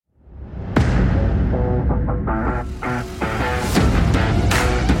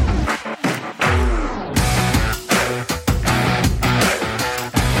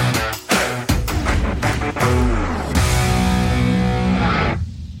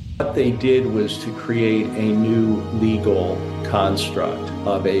What they did was to create a new legal construct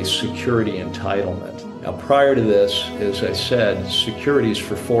of a security entitlement. Now, prior to this, as I said, securities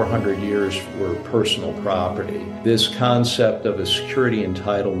for 400 years were personal property. This concept of a security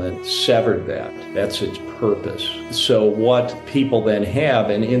entitlement severed that. That's its purpose. So what people then have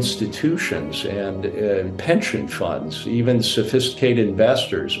in institutions and pension funds, even sophisticated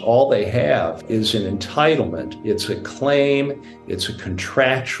investors, all they have is an entitlement. It's a claim, it's a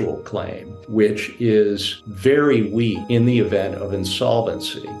contractual claim, which is very weak in the event of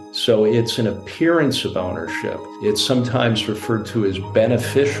insolvency. So it's an appearance of ownership. It's sometimes referred to as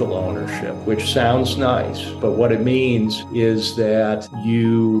beneficial ownership, which sounds nice, but what it means is that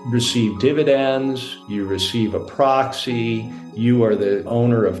you receive dividends, you receive a proxy, you are the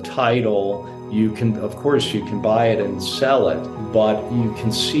owner of title. You can, of course, you can buy it and sell it, but you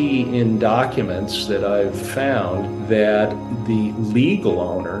can see in documents that I've found that the legal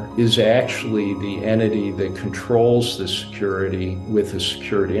owner is actually the entity that controls the security with a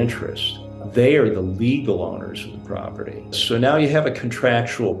secured interest. They are the legal owners of the property. So now you have a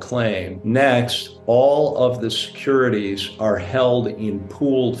contractual claim. Next, all of the securities are held in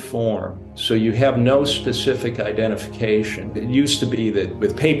pooled form. So you have no specific identification. It used to be that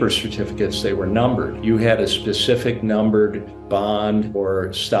with paper certificates, they were numbered. You had a specific numbered bond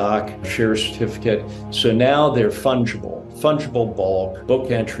or stock share certificate. So now they're fungible bulk,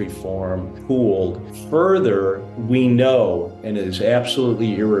 book entry form, pooled. Further, we know, and it is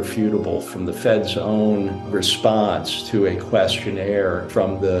absolutely irrefutable from the Fed's own response to a questionnaire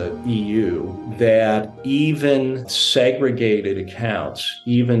from the EU, that even segregated accounts,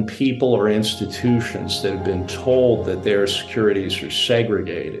 even people or institutions that have been told that their securities are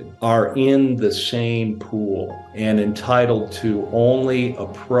segregated, are in the same pool and entitled to only a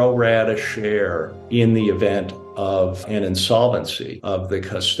pro rata share in the event of an insolvency of the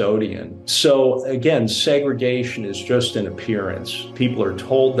custodian. So again, segregation is just an appearance. People are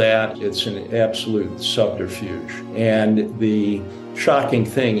told that. It's an absolute subterfuge. And the shocking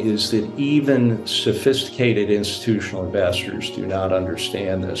thing is that even sophisticated institutional investors do not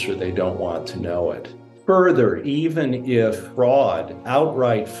understand this, or they don't want to know it. Further, even if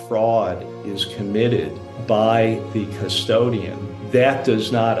outright fraud is committed by the custodian, that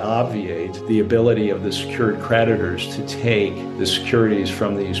does not obviate the ability of the secured creditors to take the securities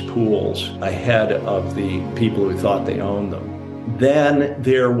from these pools ahead of the people who thought they owned them. Then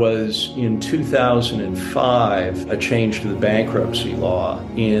there was, in 2005, a change to the bankruptcy law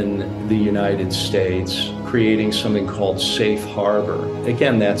in the United States, creating something called safe harbor.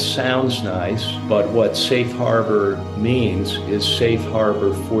 Again, that sounds nice, but what safe harbor means is safe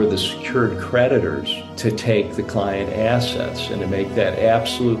harbor for the secured creditors to take the client assets and to make that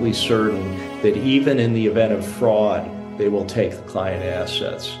absolutely certain that even in the event of fraud, they will take the client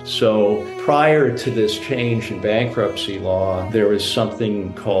assets. So prior to this change in bankruptcy law, there was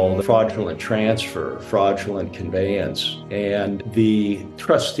something called fraudulent transfer, fraudulent conveyance. And the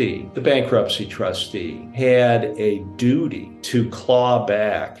bankruptcy trustee, had a duty to claw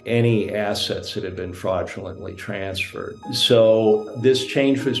back any assets that had been fraudulently transferred. So this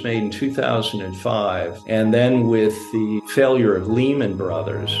change was made in 2005. And then with the failure of Lehman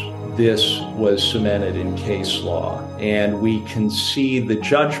Brothers, this was cemented in case law. And we can see the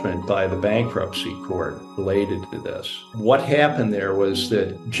judgment by the bankruptcy court related to this. What happened there was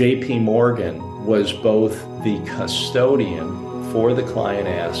that J.P. Morgan was both the custodian for the client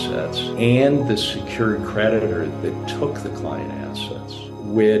assets and the secured creditor that took the client assets,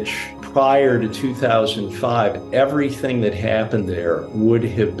 which prior to 2005, everything that happened there would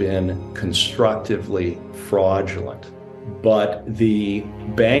have been constructively fraudulent. But the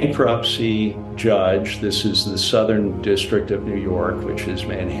bankruptcy judge, this is the Southern District of New York, which is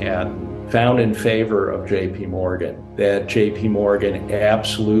Manhattan, found in favor of J.P. Morgan, that J.P. Morgan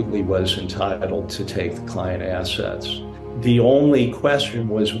absolutely was entitled to take the client assets. The only question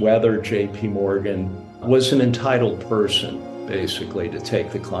was whether J.P. Morgan was an entitled person, basically, to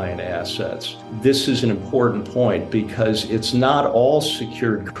take the client assets. This is an important point because it's not all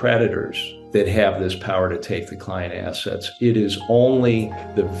secured creditors that have this power to take the client assets. It is only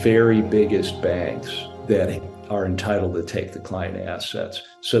the very biggest banks that are entitled to take the client assets.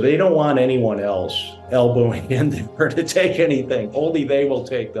 So they don't want anyone else elbowing in there to take anything. Only they will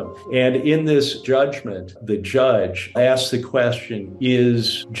take them. And in this judgment, the judge asked the question,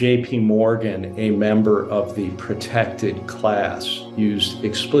 is J.P. Morgan a member of the protected class? Used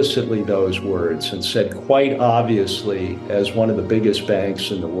explicitly those words and said quite obviously, as one of the biggest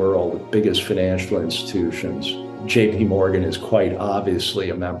banks in the world, the biggest financial institutions, J.P. Morgan is quite obviously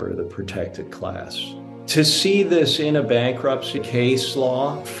a member of the protected class. To see this in a bankruptcy case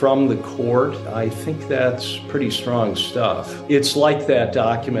law from the court, I think that's pretty strong stuff. It's like that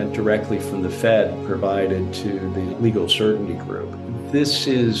document directly from the Fed provided to the Legal Certainty Group. This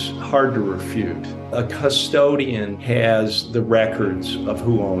is hard to refute. A custodian has the records of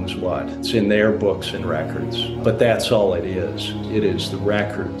who owns what. It's in their books and records, but that's all it is. It is the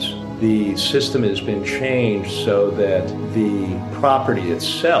records. The system has been changed so that the property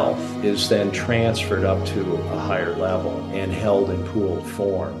itself is then transferred up to a higher level and held in pooled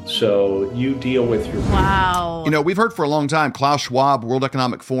form. So you deal with your... Wow. You know, we've heard for a long time, Klaus Schwab, World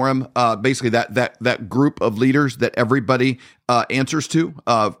Economic Forum, basically that group of leaders that everybody answers to,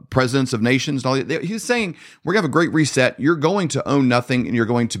 presidents of nations. And all, he's saying, we're going to have a great reset. You're going to own nothing and you're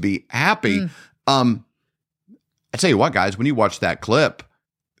going to be happy. I tell you what, guys, when you watch that clip,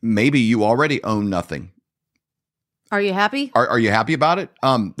 maybe you already own nothing. Are you happy? Are you happy about it?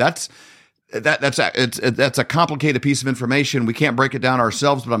 That's a complicated piece of information. We can't break it down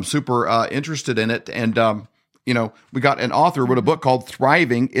ourselves, but I'm super interested in it. And you know, we got an author wrote a book called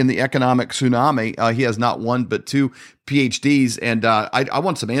 "Thriving in the Economic Tsunami." He has not one but 2 PhDs, and I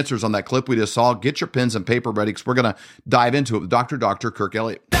want some answers on that clip we just saw. Get your pens and paper ready because we're going to dive into it with Dr. Kirk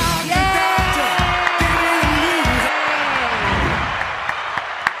Elliott.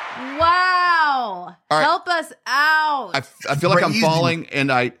 Right. Help us out. I feel like I'm falling and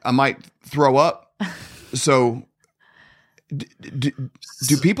I might throw up. So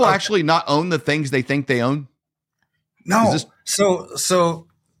do people actually not own the things they think they own? No. So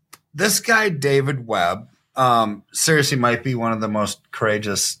this guy, David Webb, seriously might be one of the most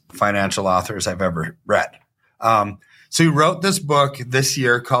courageous financial authors I've ever read. So he wrote this book this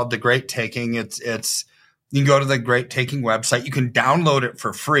year called The Great Taking. It's you can go to the Great Taking website. You can download it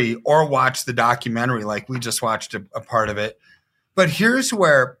for free or watch the documentary like we just watched a part of it. But here's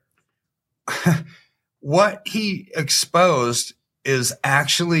where what he exposed is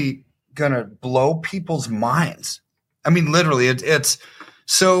actually going to blow people's minds. I mean, literally, it's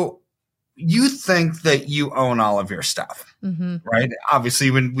so you think that you own all of your stuff, right? Obviously,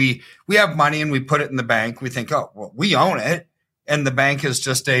 when we have money and we put it in the bank, we think, oh, well, we own it. And the bank is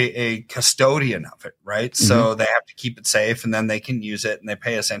just a custodian of it, right? So they have to keep it safe and then they can use it and they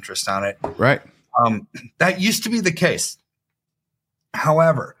pay us interest on it. Right. That used to be the case.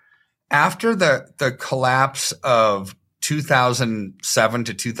 However, after the collapse of 2007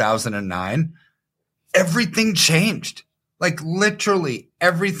 to 2009, everything changed. Like literally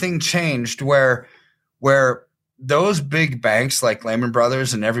everything changed where those big banks like Lehman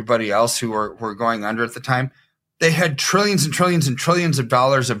Brothers and everybody else who were going under at the time, they had trillions and trillions and trillions of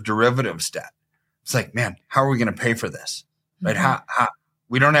dollars of derivatives debt. It's like, man, how are we going to pay for this? Right? How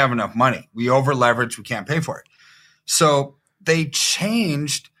we don't have enough money. We over leverage. We can't pay for it. So they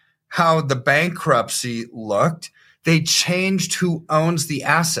changed how the bankruptcy looked. They changed who owns the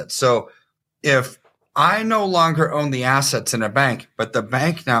assets. So if I no longer own the assets in a bank, but the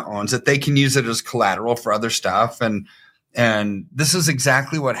bank now owns it, they can use it as collateral for other stuff. And this is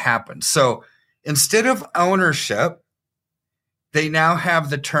exactly what happened. So instead of ownership, they now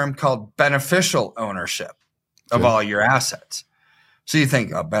have the term called beneficial ownership of all your assets. So you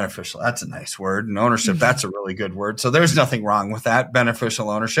think, oh, beneficial, that's a nice word. And ownership, that's a really good word. So there's nothing wrong with that, beneficial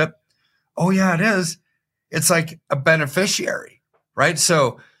ownership. Oh, yeah, it is. It's like a beneficiary, right?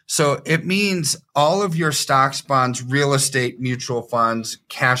 So it means all of your stocks, bonds, real estate, mutual funds,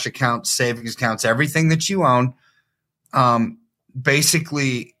 cash accounts, savings accounts, everything that you own,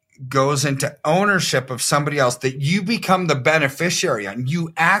 basically goes into ownership of somebody else that you become the beneficiary on.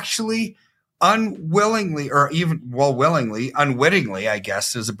 You actually unwillingly, or even willingly, unwittingly, I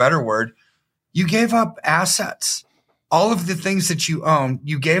guess is a better word, you gave up assets. All of the things that you own,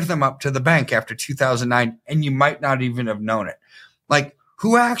 you gave them up to the bank after 2009, and you might not even have known it. Like,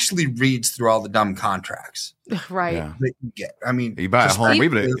 who actually reads through all the dumb contracts? Right. Yeah. That you get? I mean, you buy a home, you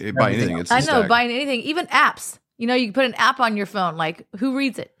buy anything. It's buying anything, even apps. You know, you can put an app on your phone. Like, who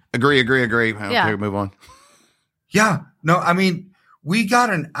reads it? Agree. Okay, move on. Yeah. No, I mean, I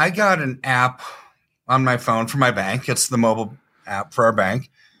got an app on my phone for my bank. It's the mobile app for our bank.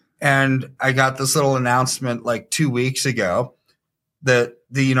 And I got this little announcement like 2 weeks ago that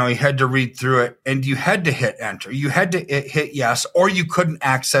you had to read through it and you had to hit enter. You had to hit yes, or you couldn't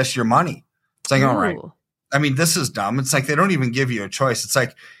access your money. It's like, all right. I mean, this is dumb. It's like they don't even give you a choice. It's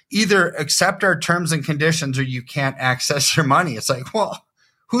like either accept our terms and conditions or you can't access your money. It's like, well,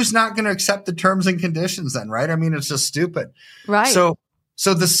 who's not going to accept the terms and conditions then, right? I mean, it's just stupid. Right. So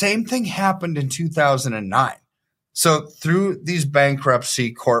the same thing happened in 2009. So through these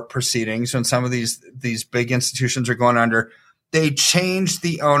bankruptcy court proceedings, when some of these big institutions are going under, they changed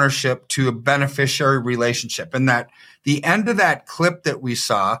the ownership to a beneficiary relationship. And that the end of that clip that we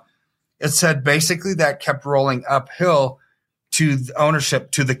saw, it said basically that kept rolling uphill to the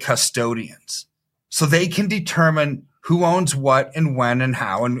ownership to the custodians. So they can determine who owns what and when and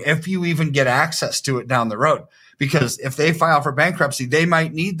how, and if you even get access to it down the road. Because if they file for bankruptcy, they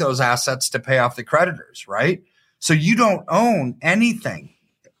might need those assets to pay off the creditors, right? So you don't own anything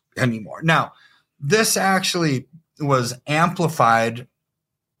anymore. Now, this actually was amplified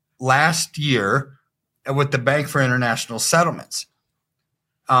last year with the Bank for International Settlements.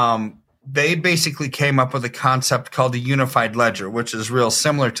 They basically came up with a concept called a unified ledger, which is real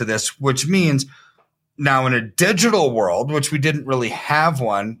similar to this, which means now in a digital world, which we didn't really have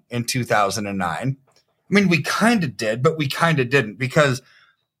one in 2009. I mean, we kind of did, but we kind of didn't, because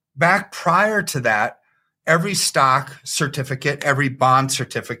back prior to that, every stock certificate, every bond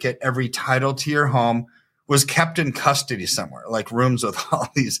certificate, every title to your home was kept in custody somewhere, like rooms with all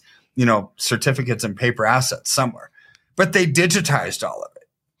these, certificates and paper assets somewhere. But they digitized all of it.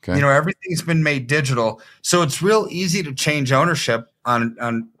 Okay. Everything's been made digital. So it's real easy to change ownership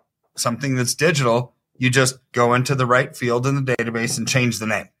on something that's digital. You just go into the right field in the database and change the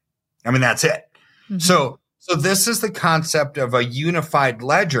name. I mean, that's it. Mm-hmm. So this is the concept of a unified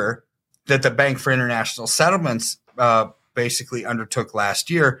ledger that the Bank for International Settlements basically undertook last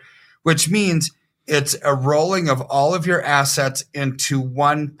year, which means it's a rolling of all of your assets into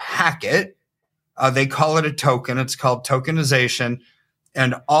one packet. They call it a token. It's called tokenization.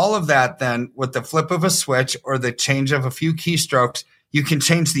 And all of that then, with the flip of a switch or the change of a few keystrokes, you can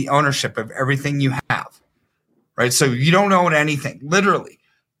change the ownership of everything you have, right? So you don't own anything, literally.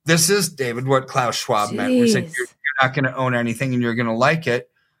 This is, David, what Klaus Schwab meant. We're saying you're not going to own anything and you're going to like it.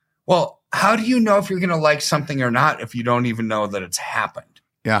 Well, how do you know if you're going to like something or not if you don't even know that it's happened?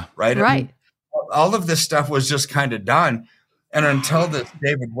 Yeah. Right? Right. I mean, all of this stuff was just kind of done. And until this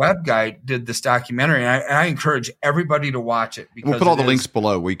David Webb guy did this documentary, and I encourage everybody to watch it. Because we'll put all the links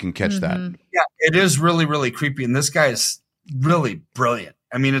below where you can catch that. Yeah, it is really, really creepy. And this guy is really brilliant.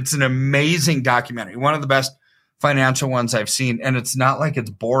 I mean, it's an amazing documentary. One of the best financial ones I've seen. And it's not like it's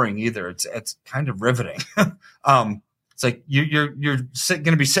boring either. It's kind of riveting. It's like you're going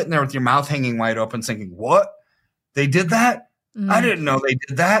to be sitting there with your mouth hanging wide open thinking, what? They did that? I didn't know they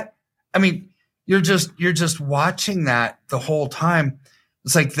did that. I mean, you're just watching that the whole time.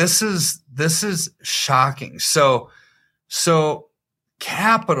 It's like, this is shocking. So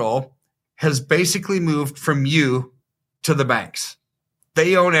capital has basically moved from you to the banks.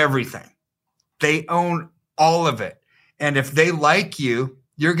 They own everything. They own all of it. And if they like you,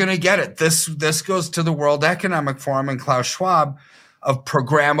 you're going to get it. This goes to the World Economic Forum and Klaus Schwab of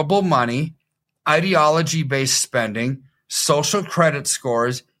programmable money, ideology-based spending, social credit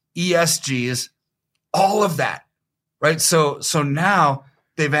scores, ESGs, all of that, right? So now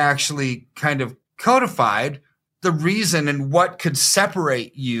they've actually kind of codified the reason and what could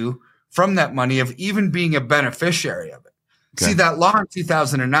separate you from that money of even being a beneficiary of it. Okay. See, that law in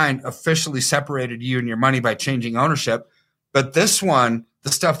 2009 officially separated you and your money by changing ownership. But this one,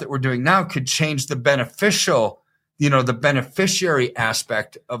 the stuff that we're doing now, could change the beneficial, the beneficiary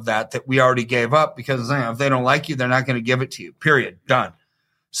aspect of that we already gave up, because if they don't like you, they're not going to give it to you, period, done.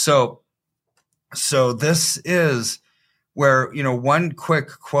 So this is where, one quick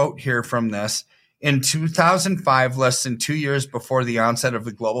quote here from this. In 2005, less than 2 years before the onset of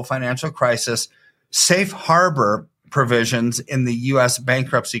the global financial crisis, safe harbor provisions in the U.S.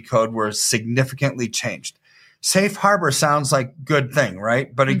 bankruptcy code were significantly changed. Safe harbor sounds like a good thing,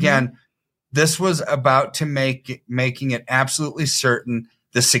 right? But again, this was about to making it absolutely certain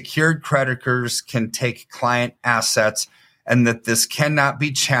the secured creditors can take client assets, and that this cannot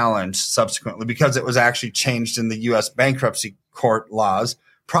be challenged subsequently, because it was actually changed in the U.S. bankruptcy court laws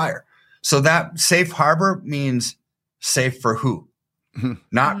prior. So that safe harbor means safe for who?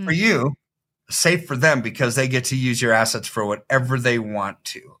 Not for you, safe for them, because they get to use your assets for whatever they want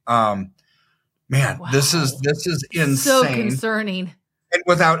to. Man, wow. This is insane. So concerning. And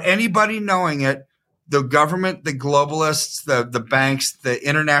without anybody knowing it, the government, the globalists, the banks, the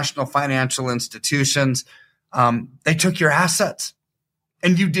international financial institutions, they took your assets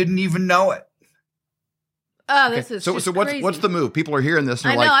and you didn't even know it. Oh, this is so crazy. What's the move? People are hearing this.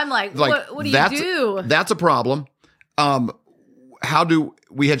 And I'm like, what do you do? That's a problem. How do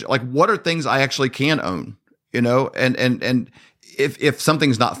we hedge? Like, what are things I actually can own? And if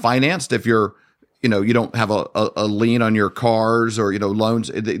something's not financed, if you're, you don't have a lien on your cars or, loans,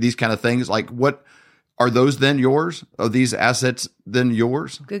 these kind of things, like, what are those then yours? Are these assets then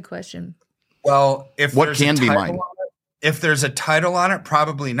yours? Good question. Well, if what can be mine? If there's a title on it,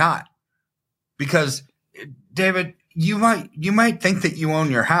 probably not. Because, David, you might think that you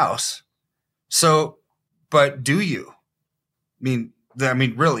own your house. So, but do you? I mean,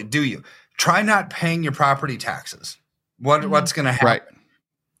 really, do you? Try not paying your property taxes. What's going to happen? Right.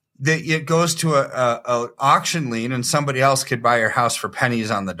 It goes to a auction lien, and somebody else could buy your house for pennies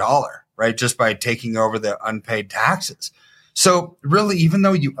on the dollar, right? Just by taking over the unpaid taxes. So really, even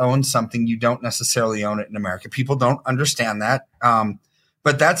though you own something, you don't necessarily own it in America. People don't understand that.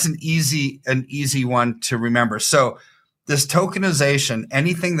 But that's an easy one to remember. So this tokenization,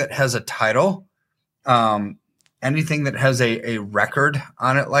 anything that has a title, anything that has a record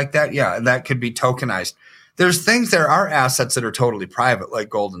on it like that, yeah, that could be tokenized. There are assets that are totally private, like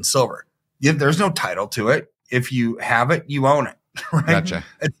gold and silver. There's no title to it. If you have it, you own it, right? Gotcha.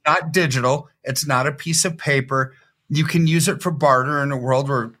 It's not digital. It's not a piece of paper. You can use it for barter in a world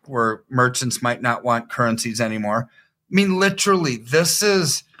where merchants might not want currencies anymore. I mean, literally, this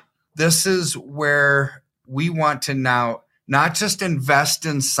is where we want to now not just invest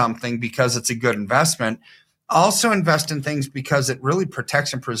in something because it's a good investment, also invest in things because it really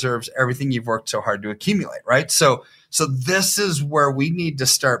protects and preserves everything you've worked so hard to accumulate, right? So this is where we need to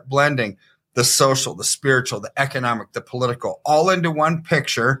start blending the social, the spiritual, the economic, the political, all into one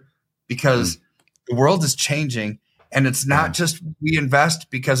picture, because the world is changing, and it's not just we invest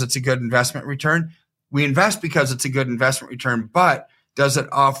because it's a good investment return. We invest because it's a good investment return, but does it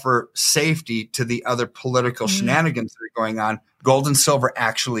offer safety to the other political shenanigans that are going on? Gold and silver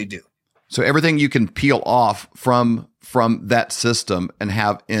actually do. So everything you can peel off from that system and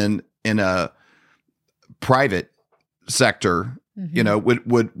have in a private sector, you know, would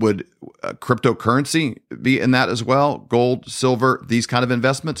cryptocurrency be in that as well? Gold, silver, these kind of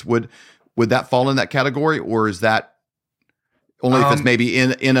investments, would that fall in that category, or is that only if it's maybe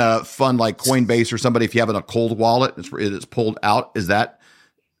in a fund like Coinbase or somebody? If you have in a cold wallet, it's pulled out. Is that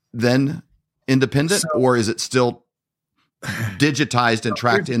then independent, or is it still digitized and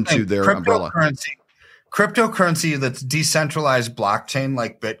tracked into their umbrella? Cryptocurrency that's decentralized blockchain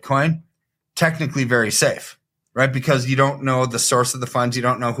like Bitcoin, technically very safe, right? Because you don't know the source of the funds. You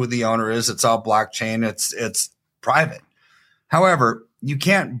don't know who the owner is. It's all blockchain. It's private. However, you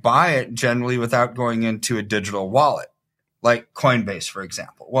can't buy it generally without going into a digital wallet, like Coinbase, for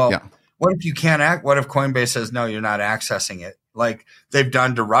example. Well, what if you can't what if Coinbase says, no, you're not accessing it? Like they've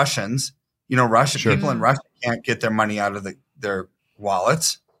done to Russians. You know, people in Russia can't get their money out of their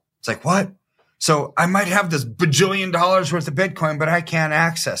wallets. It's like, what? So I might have this bajillion dollars worth of Bitcoin, but I can't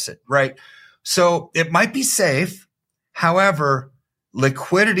access it, right? So it might be safe. However,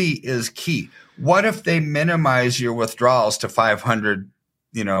 liquidity is key. What if they minimize your withdrawals to 500,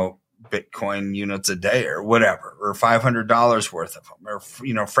 Bitcoin units a day or whatever, or $500 worth of them, or,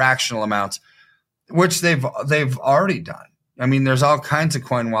 fractional amounts, which they've already done. I mean, there's all kinds of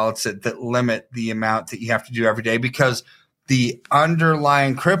coin wallets that limit the amount that you have to do every day because the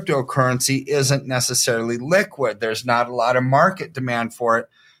underlying cryptocurrency isn't necessarily liquid. There's not a lot of market demand for it.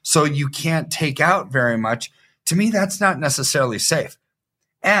 So you can't take out very much. To me, that's not necessarily safe.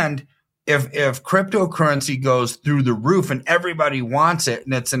 And if cryptocurrency goes through the roof and everybody wants it,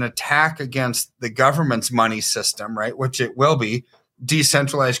 and it's an attack against the government's money system, right, which it will be,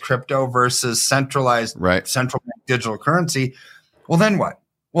 decentralized crypto versus centralized central bank digital currency, well, then what?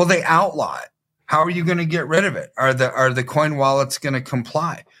 Well, they outlaw it. How are you going to get rid of it? Are the coin wallets going to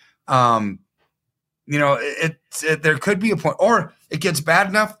comply? There could be a point, or it gets bad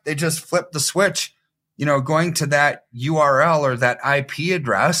enough, they just flip the switch, going to that URL or that IP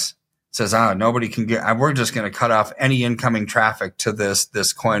address, says, nobody can we're just going to cut off any incoming traffic to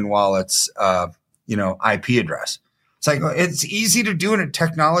this coin wallet's, IP address. It's like, it's easy to do in a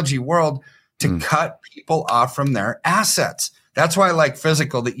technology world to cut people off from their assets. That's why I like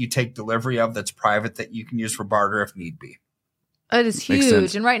physical, that you take delivery of, that's private, that you can use for barter if need be. It is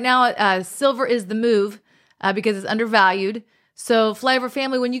huge. And right now, silver is the move because it's undervalued. So Flyover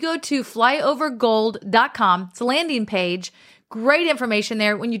family, when you go to flyovergold.com, it's a landing page, great information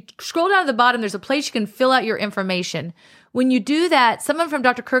there. When you scroll down to the bottom, there's a place you can fill out your information. When you do that, someone from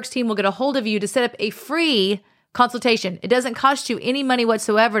Dr. Kirk's team will get a hold of you to set up a free consultation. It doesn't cost you any money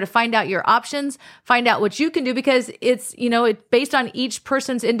whatsoever to find out your options, find out what you can do, because it's, it's based on each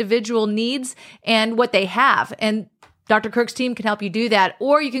person's individual needs and what they have. And Dr. Kirk's team can help you do that.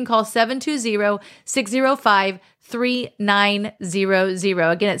 Or you can call 720-605-3733.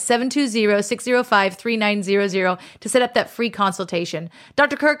 720-605-3900. Again, it's 720-605-3900 to set up that free consultation.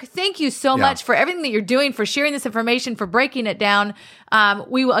 Dr. Kirk, thank you so much for everything that you're doing, for sharing this information, for breaking it down.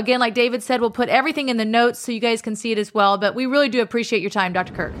 We will, again, like David said, we'll put everything in the notes so you guys can see it as well. But we really do appreciate your time,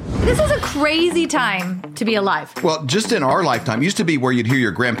 Dr. Kirk. This is a crazy time to be alive. Well, just in our lifetime, used to be where you'd hear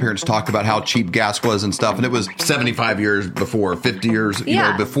your grandparents talk about how cheap gas was and stuff, and it was 75 years before, 50 years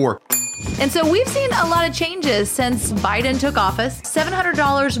before. And so we've seen a lot of changes since Biden took office.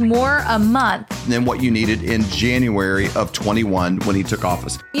 $700 more a month than what you needed in January of 21 when he took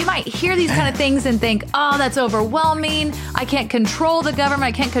office. You might hear these kind of things and think, oh, that's overwhelming. I can't control the government.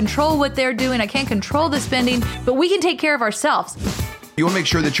 I can't control what they're doing. I can't control the spending, but we can take care of ourselves. You want to make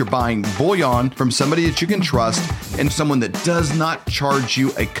sure that you're buying bullion from somebody that you can trust and someone that does not charge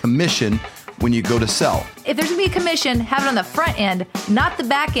you a commission when you go to sell. If there's going to be a commission, have it on the front end, not the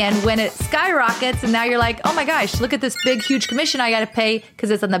back end when it skyrockets and now you're like, oh my gosh, look at this big, huge commission I got to pay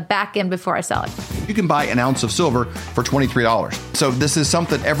because it's on the back end before I sell it. You can buy an ounce of silver for $23. So this is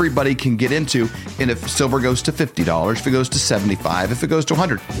something everybody can get into. And if silver goes to $50, if it goes to $75, if it goes to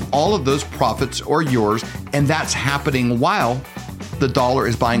 $100, all of those profits are yours. And that's happening while the dollar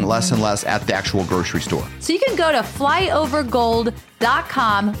is buying less and less at the actual grocery store. So you can go to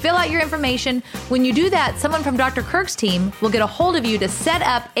flyovergold.com, fill out your information. When you do that, someone from Dr. Kirk's team will get a hold of you to set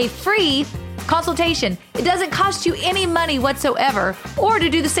up a free consultation. It doesn't cost you any money whatsoever. Or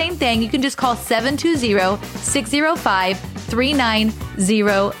to do the same thing, you can just call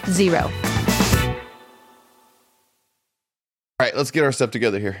 720-605-3900. All right, let's get our stuff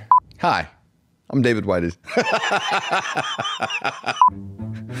together here. Hi. I'm David Whited.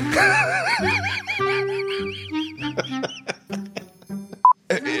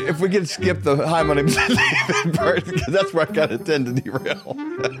 If we could skip the hi, my name's David part, because that's where I kind of tend to derail.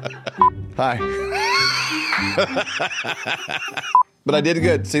 Hi. But I did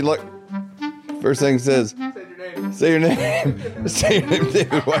good. See, look. First thing it says. Say your name. Say your name,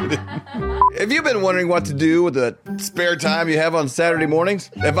 David Whited. Have you been wondering what to do with the spare time you have on Saturday mornings?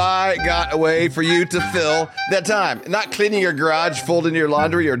 Have I got a way for you to fill that time? Not cleaning your garage, folding your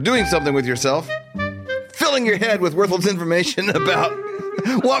laundry, or doing something with yourself. Filling your head with worthless information about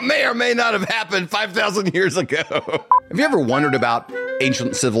what may or may not have happened 5,000 years ago. Have you ever wondered about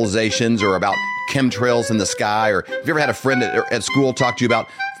ancient civilizations or about chemtrails in the sky? Or have you ever had a friend at school talk to you about...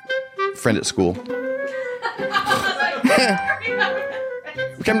 Friend at school.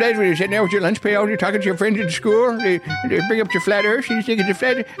 Some days when you're sitting there with your lunch pail, you're talking to your friends at school, they bring up your flat earth, and you think it's a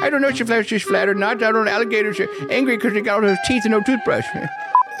flat earth. I don't know if your flat earth is flat or not. I don't know, alligators are angry because they got all those teeth and no toothbrush.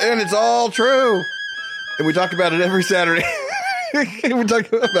 And it's all true. And we talk about it every Saturday. We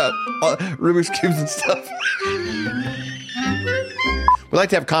talk about Rubik's Cubes and stuff. We like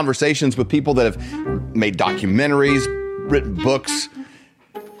to have conversations with people that have made documentaries, written books.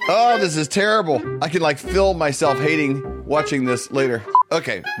 Oh, this is terrible. I can feel myself hating watching this later.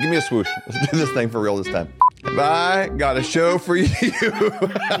 Okay, give me a swoosh. Let's do this thing for real this time. Have I got a show for you?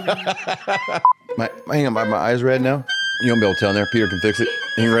 Hang on, my eyes red now? You won't be able to tell in there. Peter can fix it.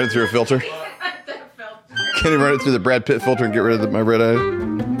 He can run it through a filter. Can he run it through the Brad Pitt filter and get rid of my red eyes?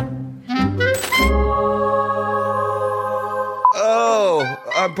 Oh,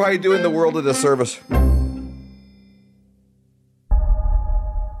 I'm probably doing the world a disservice.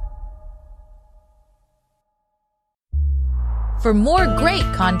 For more great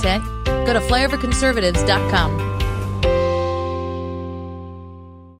content, go to flyoverconservatives.com.